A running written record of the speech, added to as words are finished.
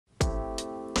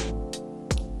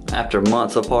After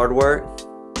months of hard work,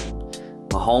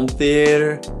 my home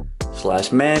theater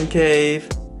slash man cave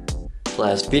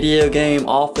slash video game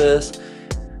office,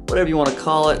 whatever you want to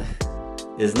call it,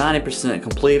 is 90%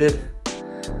 completed.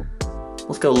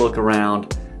 Let's go look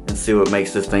around and see what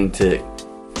makes this thing tick.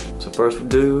 So first we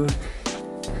do,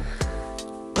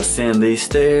 ascend these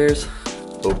stairs,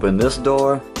 open this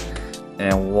door,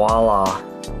 and voila,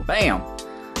 bam!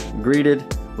 Greeted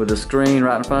with a screen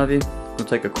right in front of you. We'll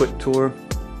take a quick tour.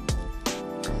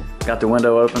 Got the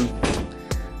window open,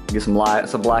 get some light,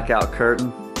 it's a blackout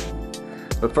curtain.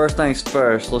 But first things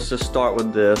first, let's just start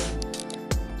with this.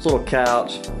 This little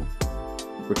couch,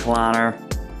 recliner,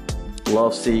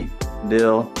 love seat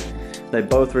deal. They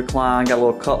both recline, got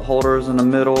little cup holders in the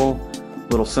middle,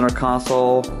 little center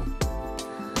console.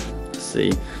 Let's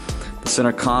see, the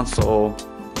center console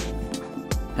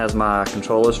has my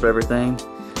controllers for everything.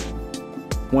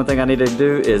 One thing I need to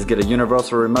do is get a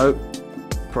universal remote,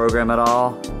 program it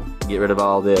all, get rid of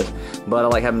all this. But I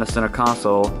like having the center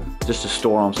console just to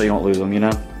store them so you don't lose them, you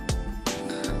know?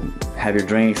 Have your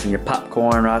drinks and your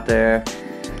popcorn right there.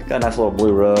 Got a nice little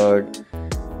blue rug.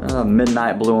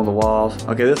 Midnight blue on the walls.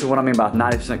 Okay, this is what I mean by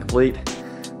 90% complete.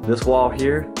 This wall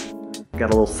here, got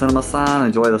a little cinema sign,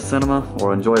 enjoy the cinema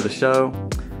or enjoy the show,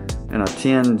 and a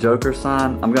 10 Joker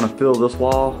sign. I'm gonna fill this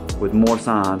wall with more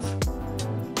signs,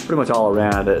 pretty much all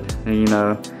around it. And you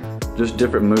know, just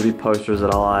different movie posters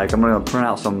that I like. I'm gonna print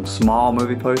out some small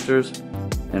movie posters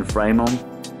and frame them,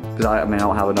 because I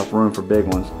don't have enough room for big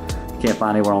ones. Can't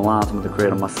find anywhere online, so I'm gonna create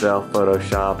them myself,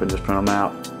 Photoshop, and just print them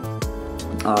out.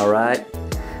 Alright,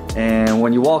 and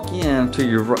when you walk in,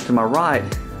 to my right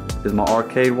is my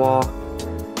arcade wall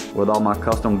with all my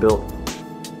custom built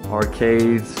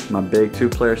arcades, my big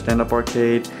 2-player stand-up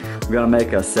arcade. I'm gonna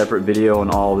make a separate video on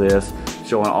all this,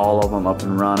 showing all of them up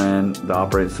and running, the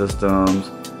operating systems,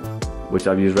 which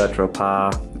I've used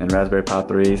RetroPie and Raspberry Pi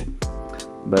 3s.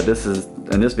 But this is,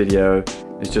 in this video,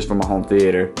 it's just for my home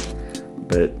theater.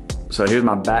 But so here's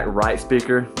my back right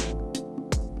speaker.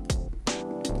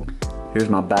 Here's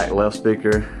my back left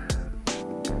speaker.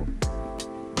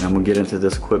 And I'm gonna get into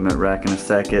this equipment rack in a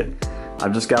second.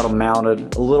 I've just got them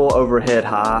mounted a little overhead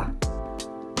high,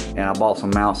 and I bought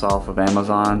some mounts off of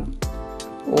Amazon.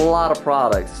 A lot of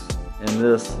products in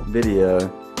this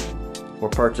video were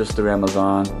purchased through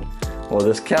Amazon. Well,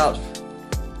 this couch,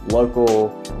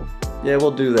 local, yeah,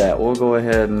 we'll do that. We'll go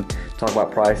ahead and talk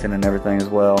about pricing and everything as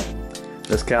well.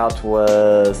 This couch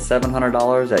was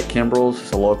 $700 at Kimbrell's.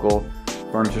 It's a local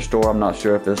furniture store. I'm not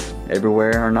sure if it's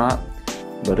everywhere or not,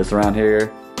 but it's around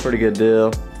here. Pretty good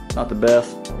deal. Not the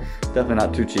best, definitely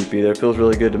not too cheap either. It feels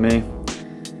really good to me.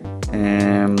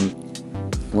 And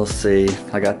let's see,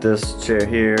 I got this chair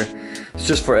here. It's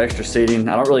just for extra seating.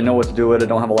 I don't really know what to do with it.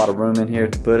 Don't have a lot of room in here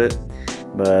to put it,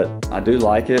 but I do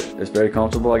like it. It's very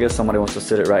comfortable. I guess somebody wants to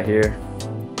sit it right here,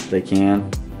 they can.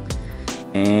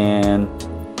 And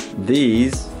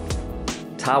these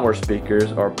tower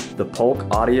speakers are the Polk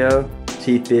Audio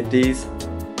T50s.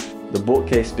 The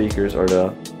bookcase speakers are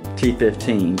the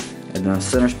T15s. And the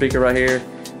center speaker right here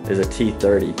is a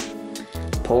T30.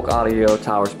 Polk Audio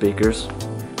tower speakers.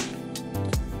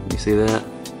 You see that?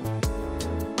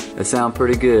 They sound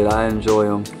pretty good. I enjoy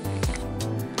them.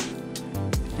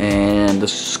 And the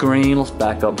screen, let's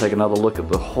back up and take another look at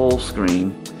the whole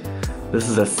screen. This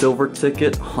is a silver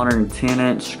ticket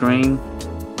 110-inch screen.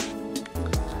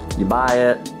 You buy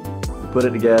it, you put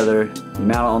it together, you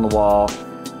mount it on the wall.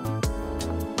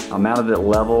 I mounted it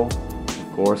level,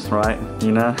 of course, right?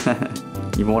 You know,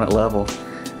 you want it level.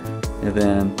 And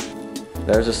then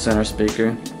there's a center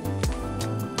speaker.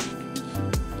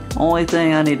 Only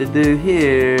thing I need to do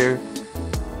here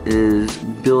is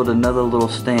build another little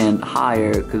stand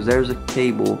higher, because there's a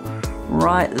cable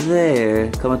right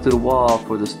there coming through the wall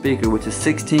for the speaker, which is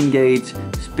 16 gauge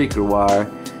speaker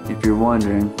wire, if you're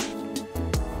wondering.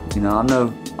 You know, I'm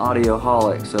no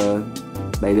audio-holic, so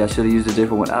maybe I should have used a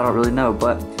different one. I don't really know,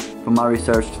 but from my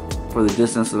research for the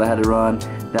distance that I had to run,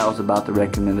 that was about the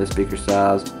recommended speaker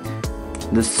size.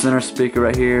 This center speaker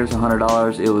right here is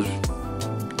 $100. It was,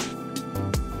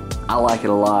 I like it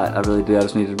a lot. I really do. I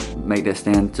just need to make that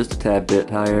stand just a tad bit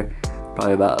higher,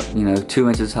 probably about 2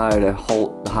 inches higher to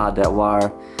hide that wire.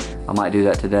 I might do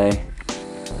that today.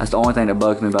 That's the only thing that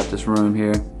bugs me about this room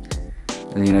here.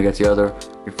 And then got the other,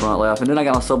 your front left, and then I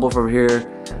got my subwoofer over here.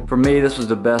 For me, this was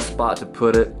the best spot to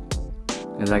put it.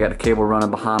 And then I got the cable running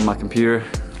behind my computer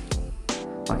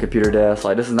desk.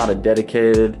 Like, this is not a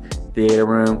dedicated theater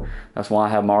room. That's why I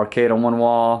have my arcade on one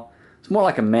wall. It's more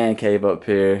like a man cave up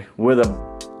here with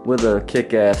a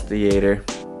kick-ass theater.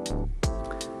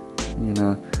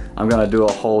 I'm gonna do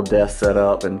a whole desk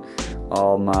setup and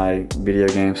all my video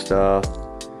game stuff.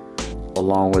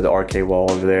 along with the arcade wall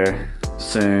over there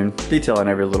soon, detailing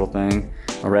every little thing,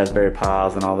 my Raspberry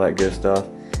Pis and all that good stuff.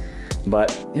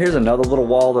 But here's another little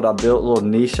wall that I built, a little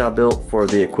niche I built for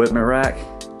the equipment rack.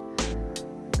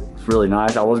 It's really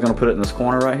nice. I was gonna put it in this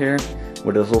corner right here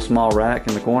with this little small rack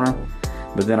in the corner,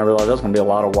 but then I realized there's gonna be a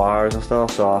lot of wires and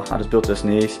stuff, so I just built this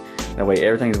niche. That way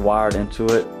everything's wired into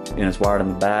it, and it's wired in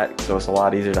the back, so it's a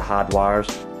lot easier to hide wires.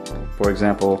 For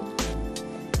example,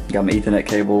 got my Ethernet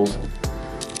cables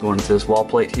going into this wall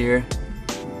plate here.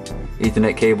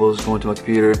 Ethernet cables going to my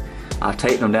computer. I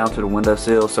taped them down to the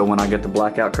windowsill, so when I get the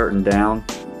blackout curtain down,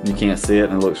 you can't see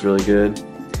it and it looks really good.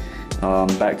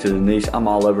 Back to the niche, I'm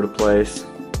all over the place,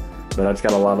 but I just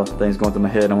got a lot of things going through my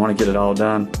head. I want to get it all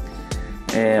done.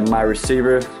 And my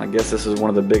receiver, I guess this is one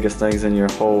of the biggest things in your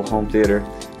whole home theater,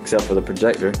 except for the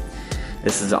projector.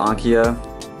 This is an Onkyo.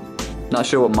 Not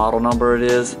sure what model number it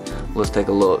is. Let's take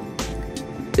a look.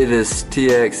 It is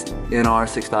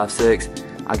TX-NR656.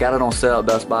 I got it on sale at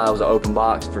Best Buy. It was an open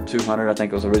box for $200. I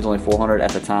think it was originally $400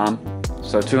 at the time.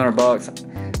 So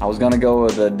 $200. I was gonna go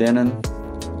with a Denon,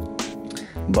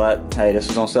 but hey, this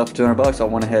was on sale for $200. I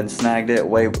went ahead and snagged it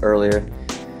way earlier.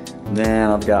 Then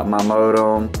I've got my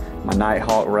modem, my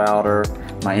Nighthawk router,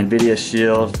 my NVIDIA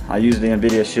Shield. I use the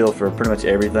NVIDIA Shield for pretty much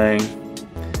everything.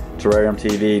 Terrarium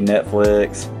TV,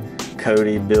 Netflix,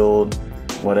 Kodi, Build,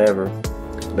 whatever.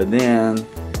 But then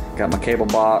got my cable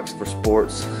box for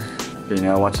sports. You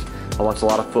know, I watch a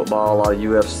lot of football, a lot of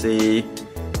UFC.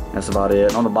 That's about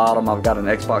it. On the bottom, I've got an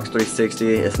Xbox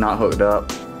 360. It's not hooked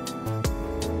up,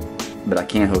 but I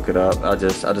can hook it up. I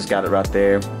just got it right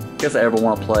there. In case I ever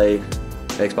want to play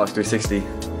Xbox 360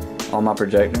 on my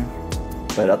projector.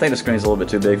 But I think the screen's a little bit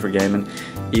too big for gaming,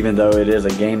 even though it is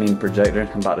a gaming projector.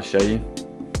 I'm about to show you.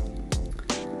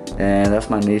 And that's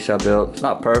my niche I built. It's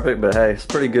not perfect, but hey, it's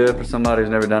pretty good for somebody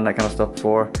who's never done that kind of stuff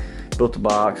before. Built the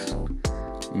box,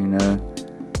 you know,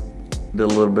 did a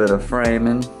little bit of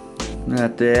framing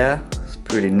right there. It's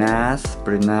pretty nice,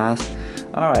 pretty nice.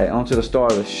 All right, on to the star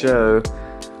of the show.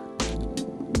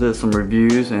 Did some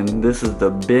reviews, and this is the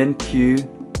BenQ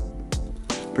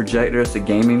projector. It's a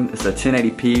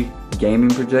 1080p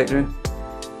gaming projector.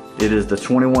 It is the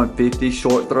 2150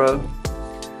 short throw.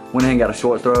 Went ahead and got a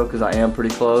short throw because I am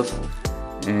pretty close,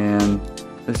 and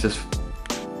it's just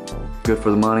good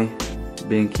for the money.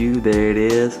 BenQ, there it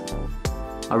is.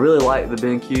 I really like the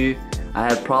BenQ. I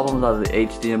had problems out of the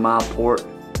HDMI port.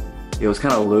 It was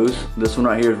kind of loose. This one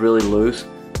right here is really loose.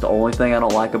 The only thing I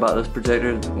don't like about this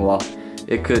projector, well,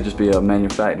 it could just be a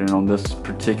manufacturing on this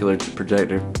particular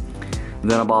projector. And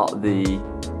then I bought the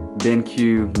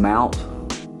BenQ mount.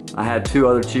 I had two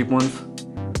other cheap ones,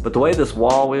 but the way this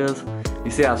wall is,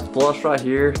 you see how it's flush right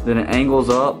here, then it angles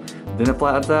up, then it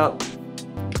flattens out.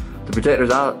 The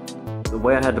projector's out. The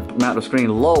way I had to mount the screen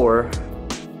lower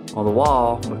on the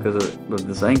wall because of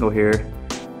this angle here,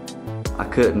 I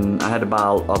had to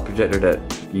buy a projector that,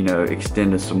 you know,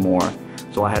 extended some more.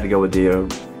 So I had to go with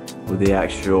the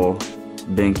actual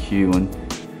BenQ one,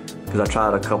 because I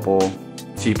tried a couple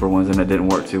cheaper ones and it didn't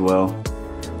work too well.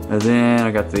 And then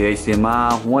I got the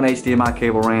HDMI. One HDMI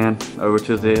cable ran over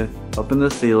to up in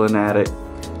the ceiling attic,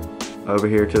 over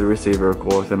here to the receiver, of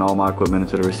course, and all my equipment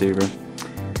into the receiver.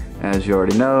 As you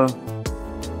already know,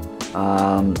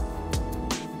 I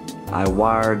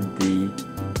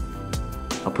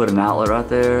put an outlet right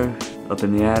there up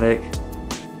in the attic,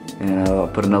 and I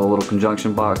put another little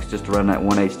conjunction box just to run that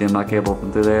one HDMI cable up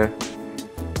and through there,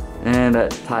 and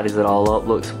that tidies it all up.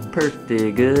 Looks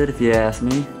pretty good if you ask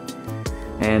me.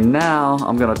 And now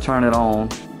I'm gonna turn it on.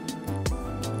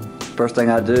 First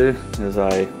thing I do is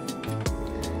I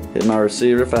hit my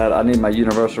receiver. I need my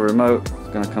universal remote, it's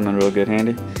gonna come in real good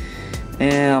handy.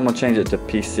 And I'm gonna change it to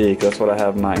PC because that's what I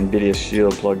have my NVIDIA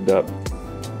Shield plugged up.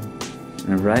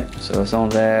 Alright, so it's on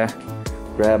there.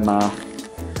 Grab my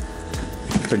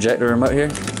projector remote here.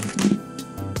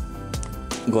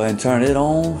 Go ahead and turn it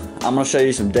on. I'm gonna show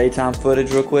you some daytime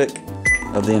footage real quick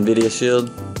of the NVIDIA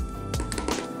Shield.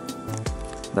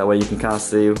 That way you can kind of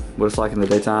see what it's like in the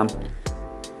daytime.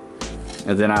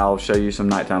 And then I'll show you some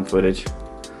nighttime footage.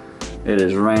 It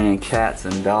is raining cats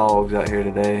and dogs out here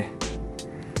today.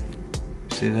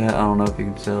 See that? I don't know if you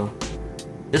can tell.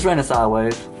 It's raining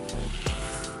sideways.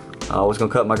 I was gonna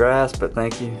cut my grass, but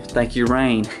thank you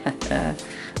rain. Alright,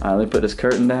 let me put this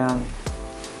curtain down.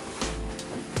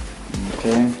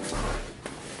 Okay.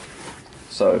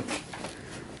 So,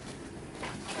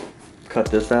 cut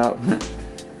this out.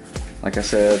 Like I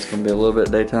said, it's gonna be a little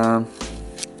bit daytime.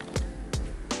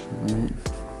 Right.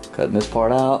 Cutting this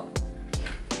part out.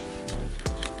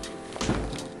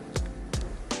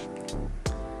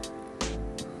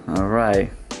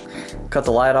 Alright, cut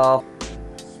the light off.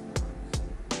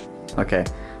 Okay,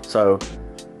 so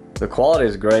the quality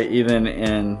is great even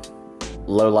in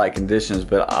low light conditions,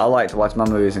 but I like to watch my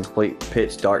movies in complete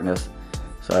pitch darkness.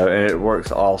 So it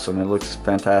works awesome. It looks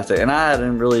fantastic, and I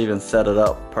hadn't really even set it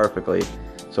up perfectly.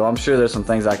 So I'm sure there's some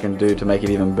things I can do to make it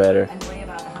even better.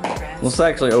 Let's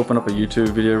actually open up a YouTube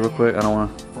video real quick. I don't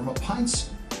want to. From a pint.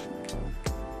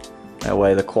 That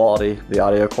way the quality, the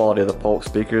audio quality of the Polk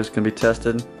speakers can be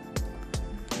tested.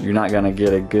 You're not gonna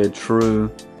get a good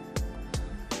true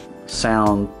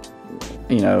sound,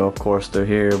 you know, of course through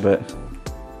here, but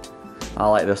I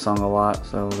like this song a lot,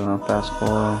 so we're gonna fast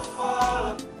forward.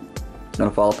 It's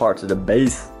gonna fall apart to the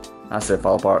bass. I said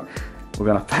fall apart. We're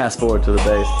gonna fast forward to the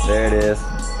bass. There it is.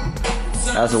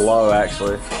 That's a low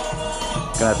actually.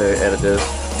 Gonna have to edit this.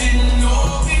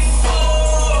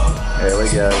 There we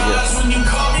go.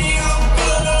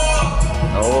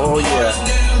 Oh yeah.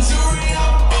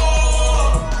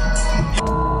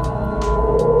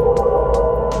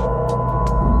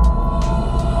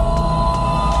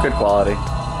 Good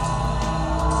quality.